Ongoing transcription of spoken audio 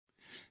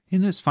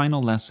In this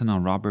final lesson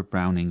on Robert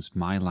Browning's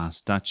My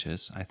Last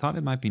Duchess, I thought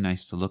it might be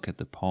nice to look at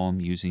the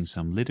poem using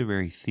some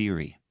literary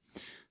theory.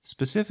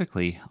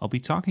 Specifically, I'll be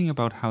talking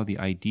about how the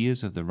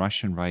ideas of the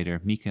Russian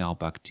writer Mikhail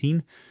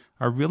Bakhtin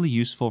are really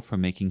useful for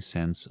making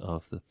sense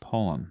of the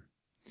poem.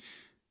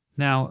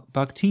 Now,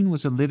 Bakhtin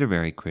was a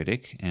literary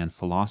critic and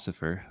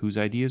philosopher whose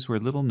ideas were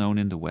little known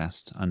in the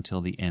West until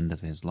the end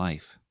of his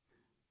life.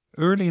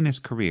 Early in his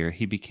career,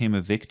 he became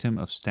a victim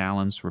of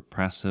Stalin's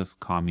repressive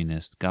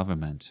communist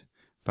government.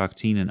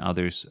 Bakhtin and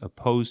others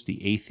opposed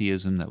the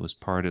atheism that was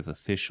part of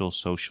official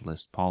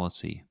socialist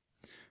policy.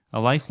 A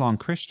lifelong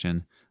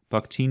Christian,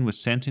 Bakhtin was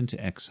sent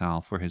into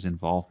exile for his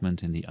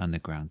involvement in the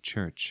underground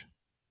church.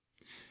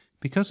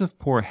 Because of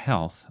poor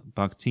health,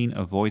 Bakhtin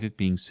avoided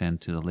being sent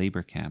to the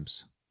labor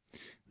camps.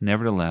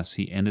 Nevertheless,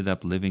 he ended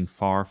up living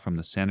far from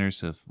the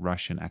centers of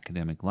Russian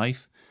academic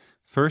life,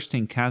 first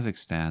in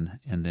Kazakhstan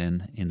and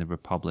then in the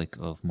Republic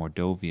of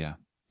Mordovia.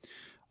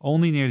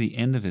 Only near the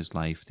end of his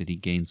life did he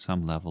gain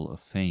some level of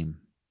fame.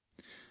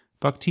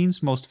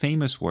 Bakhtin's most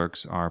famous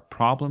works are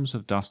Problems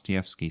of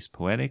Dostoevsky's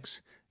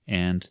Poetics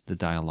and The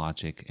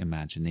Dialogic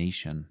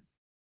Imagination.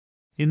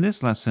 In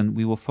this lesson,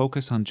 we will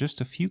focus on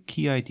just a few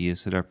key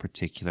ideas that are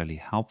particularly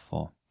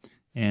helpful.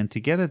 And to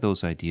get at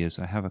those ideas,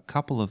 I have a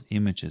couple of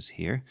images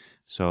here.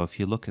 So if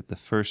you look at the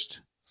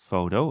first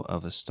photo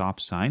of a stop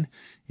sign,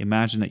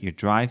 imagine that you're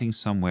driving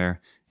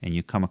somewhere and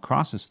you come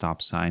across a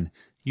stop sign.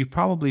 You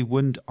probably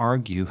wouldn't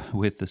argue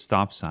with the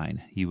stop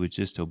sign. You would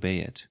just obey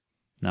it.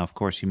 Now, of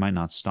course, you might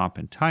not stop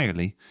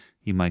entirely.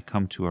 You might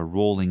come to a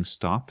rolling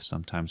stop,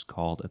 sometimes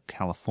called a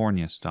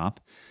California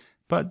stop.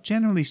 But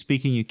generally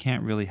speaking, you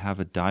can't really have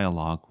a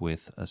dialogue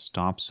with a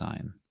stop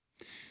sign.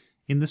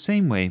 In the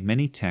same way,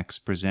 many texts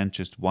present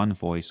just one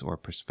voice or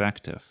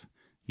perspective.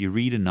 You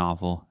read a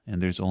novel,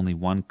 and there's only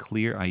one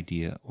clear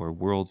idea or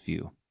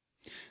worldview.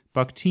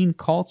 Bakhtin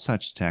called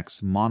such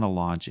texts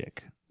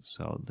monologic.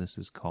 So this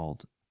is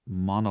called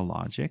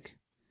monologic.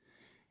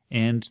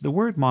 And the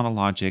word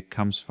monologic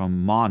comes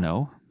from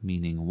mono,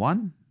 meaning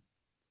one,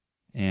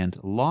 and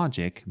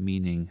logic,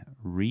 meaning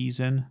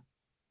reason,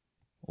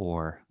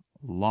 or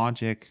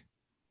logic,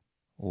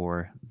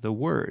 or the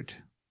word.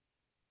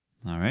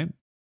 All right?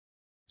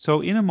 So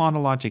in a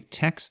monologic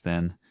text,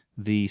 then,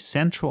 the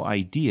central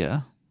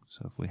idea,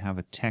 so if we have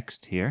a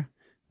text here,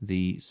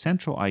 the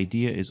central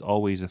idea is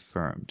always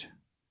affirmed.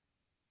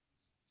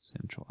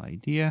 Central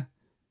idea.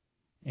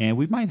 And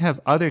we might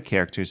have other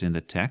characters in the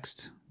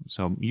text.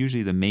 So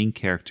usually the main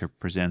character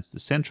presents the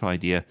central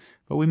idea,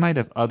 but we might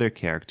have other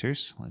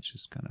characters. Let's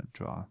just kind of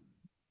draw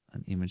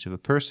an image of a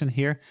person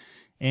here.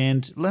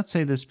 And let's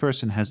say this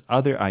person has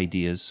other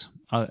ideas,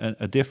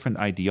 a different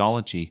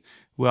ideology.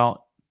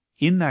 Well,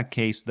 in that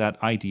case,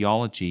 that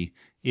ideology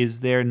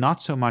is there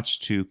not so much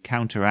to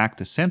counteract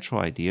the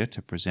central idea,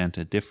 to present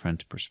a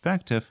different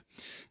perspective,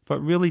 but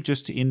really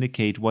just to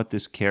indicate what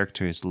this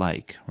character is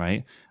like,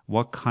 right?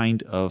 What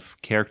kind of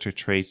character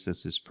traits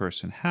does this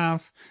person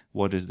have?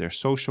 What is their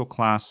social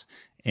class?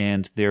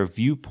 And their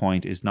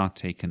viewpoint is not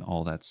taken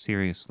all that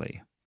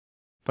seriously.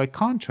 By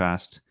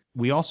contrast,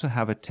 we also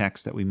have a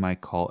text that we might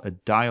call a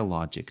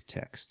dialogic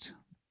text.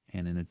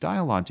 And in a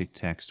dialogic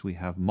text, we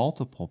have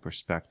multiple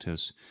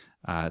perspectives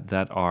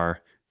that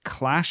are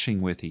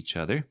clashing with each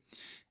other.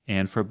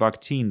 And for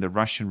Bakhtin, the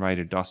Russian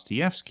writer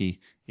Dostoevsky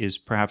is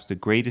perhaps the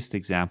greatest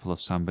example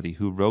of somebody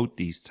who wrote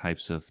these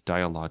types of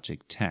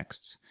dialogic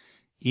texts.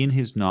 In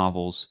his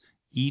novels,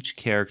 each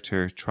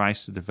character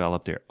tries to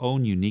develop their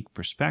own unique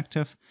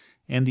perspective,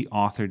 and the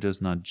author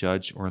does not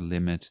judge or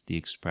limit the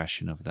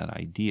expression of that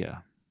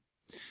idea.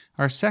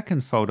 Our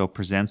second photo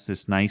presents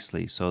this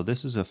nicely. So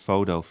this is a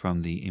photo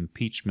from the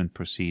impeachment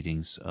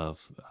proceedings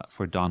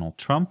for Donald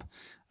Trump.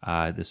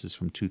 This is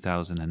from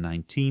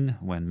 2019,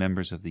 when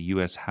members of the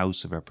U.S.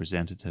 House of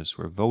Representatives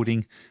were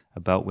voting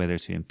about whether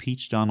to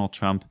impeach Donald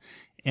Trump.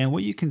 And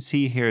what you can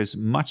see here is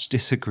much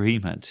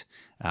disagreement,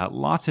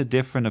 lots of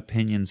different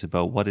opinions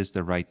about what is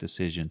the right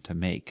decision to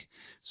make.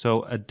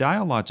 So a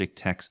dialogic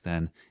text,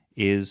 then,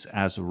 is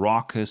as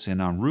raucous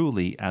and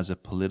unruly as a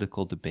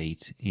political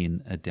debate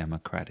in a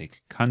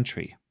democratic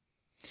country.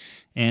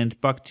 And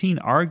Bakhtin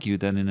argued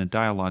that in a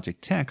dialogic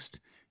text,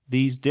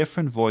 these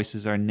different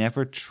voices are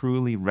never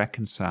truly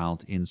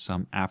reconciled in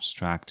some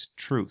abstract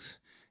truth.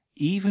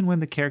 Even when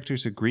the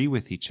characters agree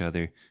with each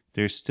other,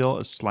 there's still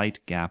a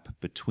slight gap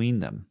between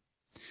them.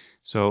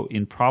 So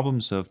in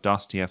Problems of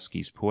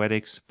Dostoevsky's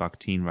Poetics,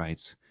 Bakhtin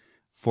writes,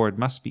 "For it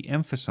must be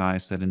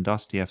emphasized that in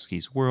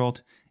Dostoevsky's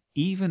world,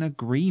 even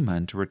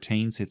agreement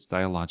retains its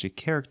dialogic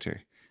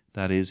character.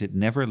 That is, it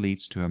never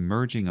leads to a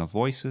merging of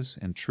voices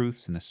and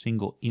truths in a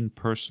single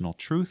impersonal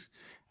truth,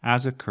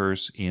 as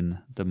occurs in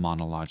the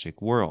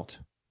monologic world."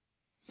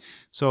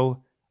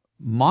 So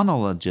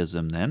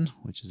monologism, then,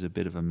 which is a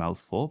bit of a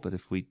mouthful, but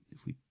if we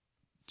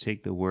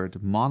take the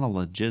word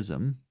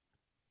monologism,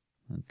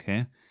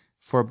 okay,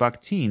 for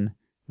Bakhtin,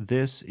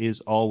 this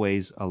is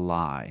always a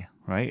lie,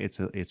 right?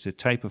 It's a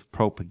type of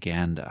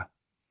propaganda.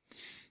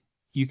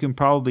 You can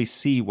probably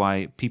see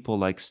why people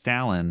like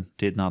Stalin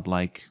did not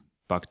like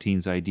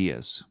Bakhtin's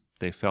ideas.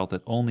 They felt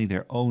that only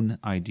their own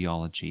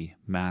ideology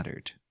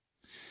mattered.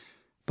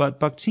 But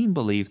Bakhtin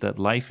believed that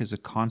life is a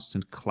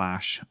constant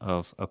clash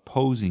of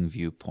opposing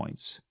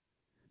viewpoints.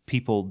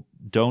 People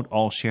don't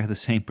all share the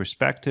same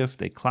perspective.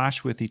 They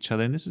clash with each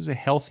other, and this is a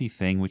healthy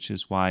thing, which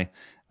is why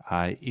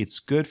it's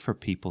good for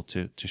people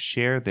to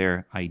share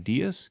their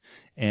ideas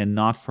and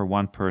not for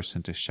one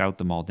person to shout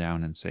them all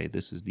down and say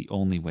this is the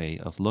only way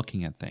of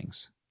looking at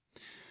things.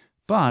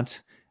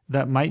 But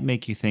that might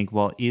make you think,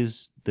 well,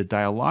 is the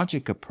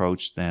dialogic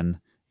approach then,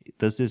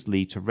 does this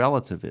lead to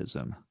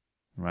relativism?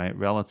 Right?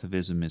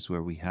 Relativism is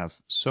where we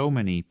have so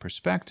many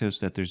perspectives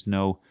that there's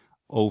no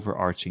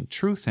overarching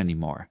truth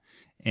anymore.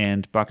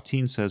 And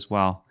Bakhtin says,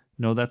 well,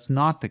 no, that's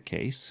not the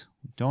case.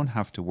 We don't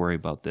have to worry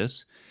about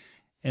this.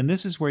 And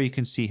this is where you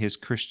can see his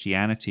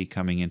Christianity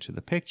coming into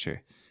the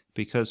picture.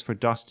 Because for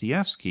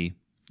Bakhtin,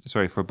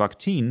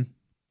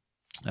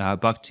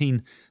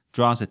 Bakhtin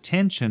draws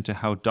attention to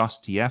how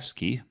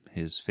Dostoevsky,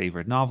 his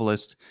favorite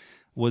novelist,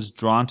 was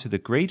drawn to the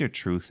greater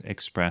truth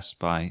expressed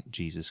by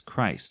Jesus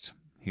Christ.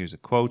 Here's a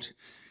quote: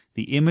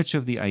 "The image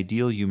of the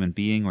ideal human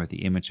being, or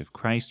the image of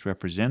Christ,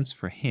 represents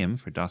for him,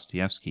 for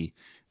Dostoevsky,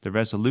 the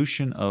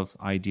resolution of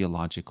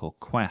ideological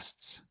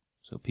quests."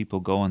 So people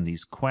go on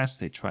these quests,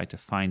 they try to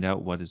find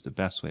out what is the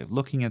best way of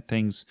looking at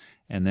things,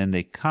 and then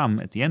they come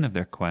at the end of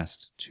their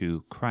quest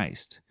to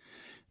Christ.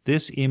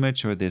 This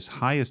image, or this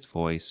highest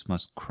voice,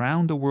 must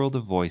crown the world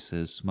of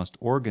voices, must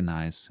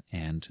organize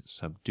and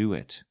subdue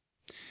it.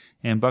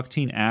 And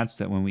Bakhtin adds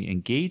that when we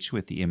engage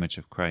with the image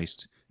of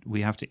Christ,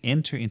 we have to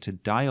enter into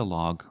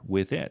dialogue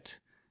with it.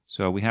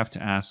 So we have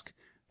to ask,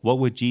 what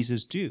would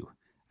Jesus do?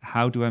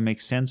 How do I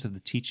make sense of the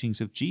teachings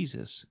of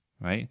Jesus?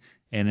 Right?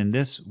 And in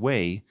this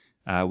way,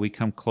 we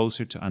come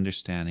closer to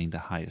understanding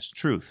the highest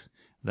truth.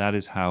 That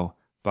is how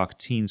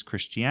Bakhtin's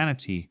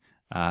Christianity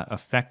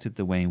affected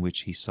the way in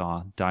which he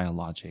saw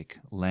dialogic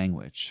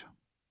language.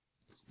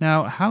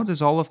 Now, how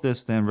does all of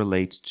this then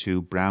relate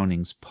to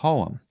Browning's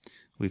poem?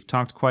 We've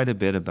talked quite a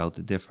bit about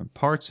the different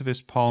parts of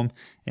his poem,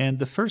 and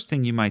the first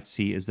thing you might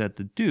see is that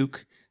the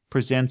Duke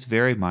presents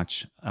very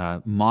much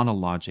a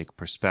monologic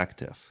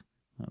perspective.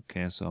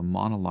 Okay, so a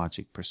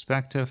monologic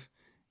perspective.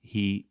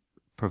 He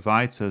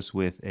provides us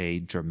with a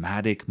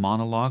dramatic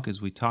monologue,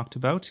 as we talked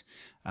about.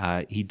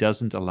 He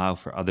doesn't allow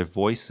for other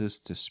voices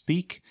to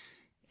speak.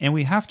 And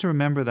we have to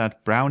remember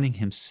that Browning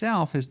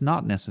himself is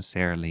not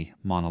necessarily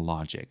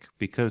monologic,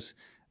 because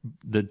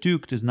the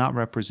Duke does not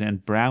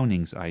represent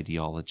Browning's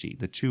ideology.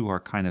 The two are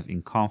kind of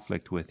in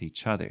conflict with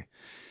each other.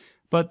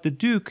 But the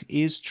Duke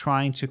is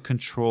trying to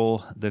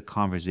control the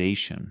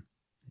conversation.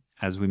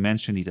 As we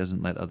mentioned, he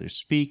doesn't let others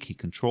speak. He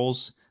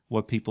controls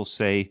what people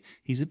say.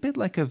 He's a bit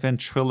like a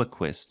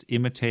ventriloquist,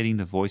 imitating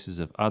the voices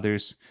of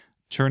others,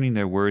 turning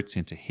their words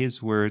into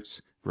his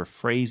words,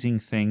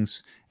 rephrasing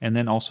things, and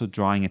then also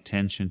drawing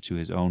attention to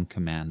his own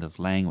command of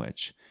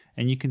language.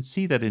 And you can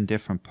see that in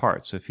different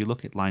parts. So if you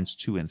look at lines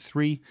 2 and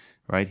 3,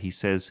 right, he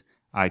says,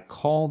 "I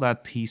call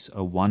that piece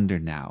a wonder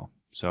now."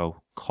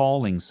 So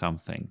calling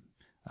something.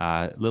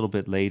 A little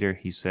bit later,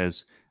 he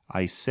says,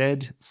 "I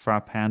said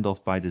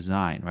Frappandolph by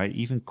design," right?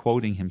 Even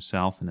quoting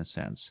himself in a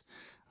sense.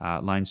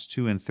 Lines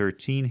 2 and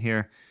 13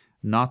 here,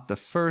 "Not the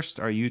first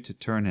are you to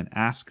turn and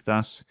ask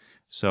thus."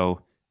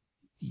 So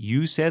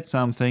you said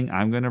something,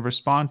 I'm going to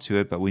respond to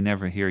it, but we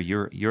never hear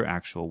your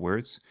actual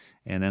words.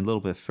 And then a little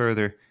bit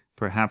further,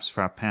 "Perhaps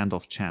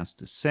Frappandolph chanced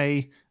to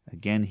say."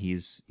 Again,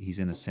 he's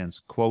in a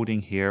sense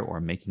quoting here or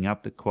making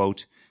up the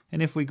quote.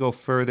 And if we go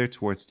further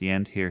towards the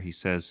end here, he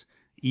says,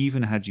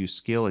 "Even had you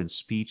skill in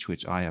speech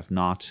which I have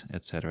not,"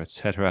 etc.,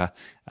 etc.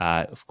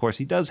 Of course,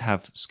 he does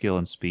have skill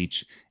in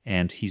speech,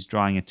 and he's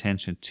drawing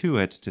attention to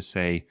it to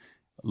say,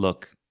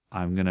 look,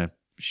 I'm going to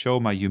show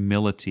my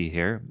humility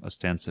here,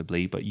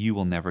 ostensibly, but you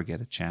will never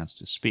get a chance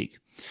to speak.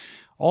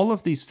 All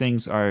of these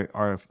things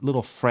are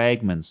little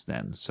fragments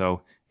then.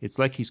 So it's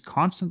like he's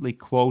constantly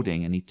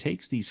quoting, and he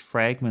takes these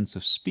fragments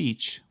of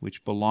speech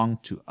which belong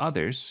to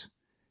others,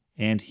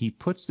 and he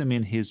puts them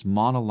in his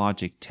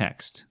monologic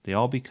text. They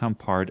all become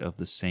part of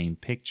the same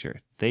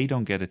picture. They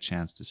don't get a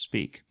chance to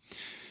speak.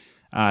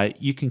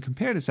 You can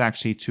compare this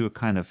actually to a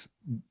kind of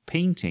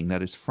painting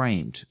that is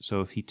framed.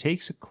 So if he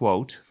takes a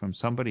quote from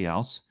somebody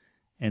else,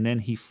 and then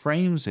he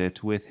frames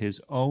it with his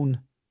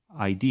own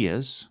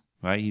ideas,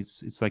 right?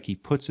 It's like he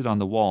puts it on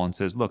the wall and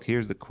says, look,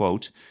 here's the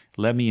quote.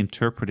 Let me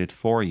interpret it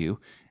for you.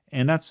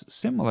 And that's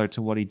similar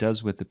to what he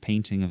does with the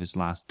painting of his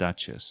Last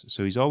Duchess.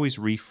 So he's always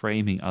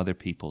reframing other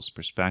people's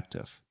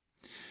perspective.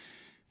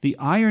 The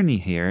irony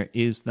here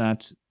is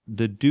that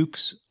the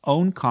Duke's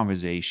own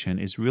conversation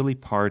is really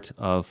part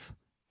of,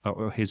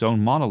 or his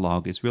own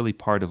monologue is really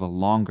part of a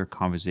longer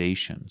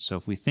conversation. So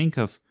if we think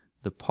of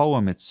the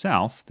poem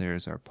itself,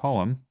 there's our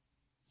poem,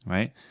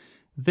 right?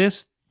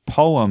 This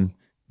poem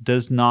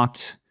does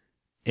not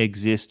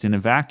exist in a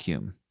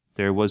vacuum.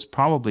 There was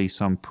probably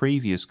some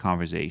previous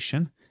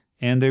conversation,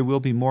 and there will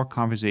be more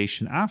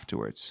conversation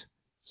afterwards.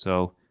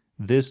 So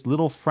this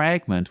little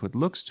fragment, what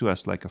looks to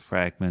us like a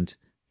fragment,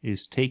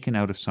 is taken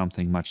out of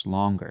something much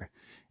longer.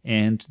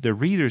 And the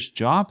reader's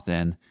job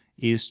then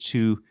is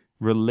to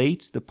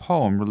relate the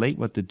poem, relate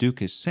what the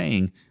Duke is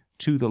saying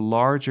to the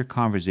larger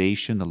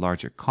conversation, the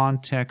larger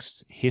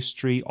context,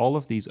 history, all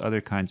of these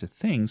other kinds of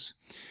things.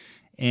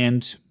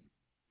 And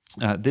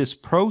this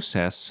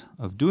process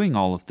of doing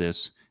all of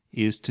this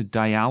is to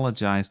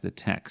dialogize the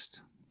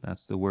text.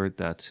 That's the word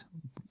that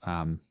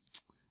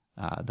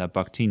that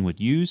Bakhtin would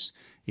use.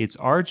 It's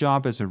our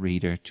job as a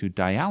reader to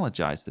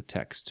dialogize the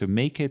text, to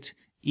make it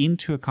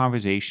into a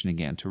conversation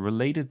again, to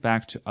relate it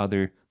back to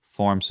other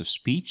forms of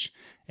speech,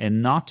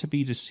 and not to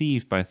be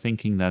deceived by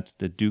thinking that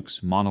the Duke's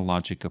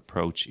monologic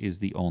approach is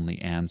the only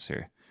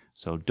answer.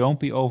 So don't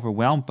be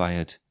overwhelmed by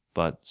it,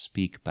 but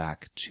speak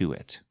back to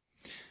it.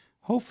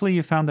 Hopefully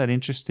you found that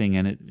interesting,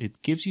 and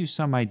it gives you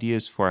some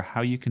ideas for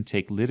how you can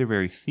take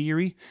literary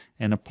theory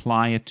and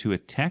apply it to a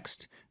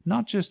text,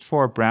 not just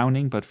for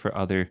Browning, but for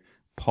other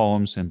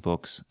poems and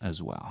books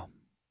as well.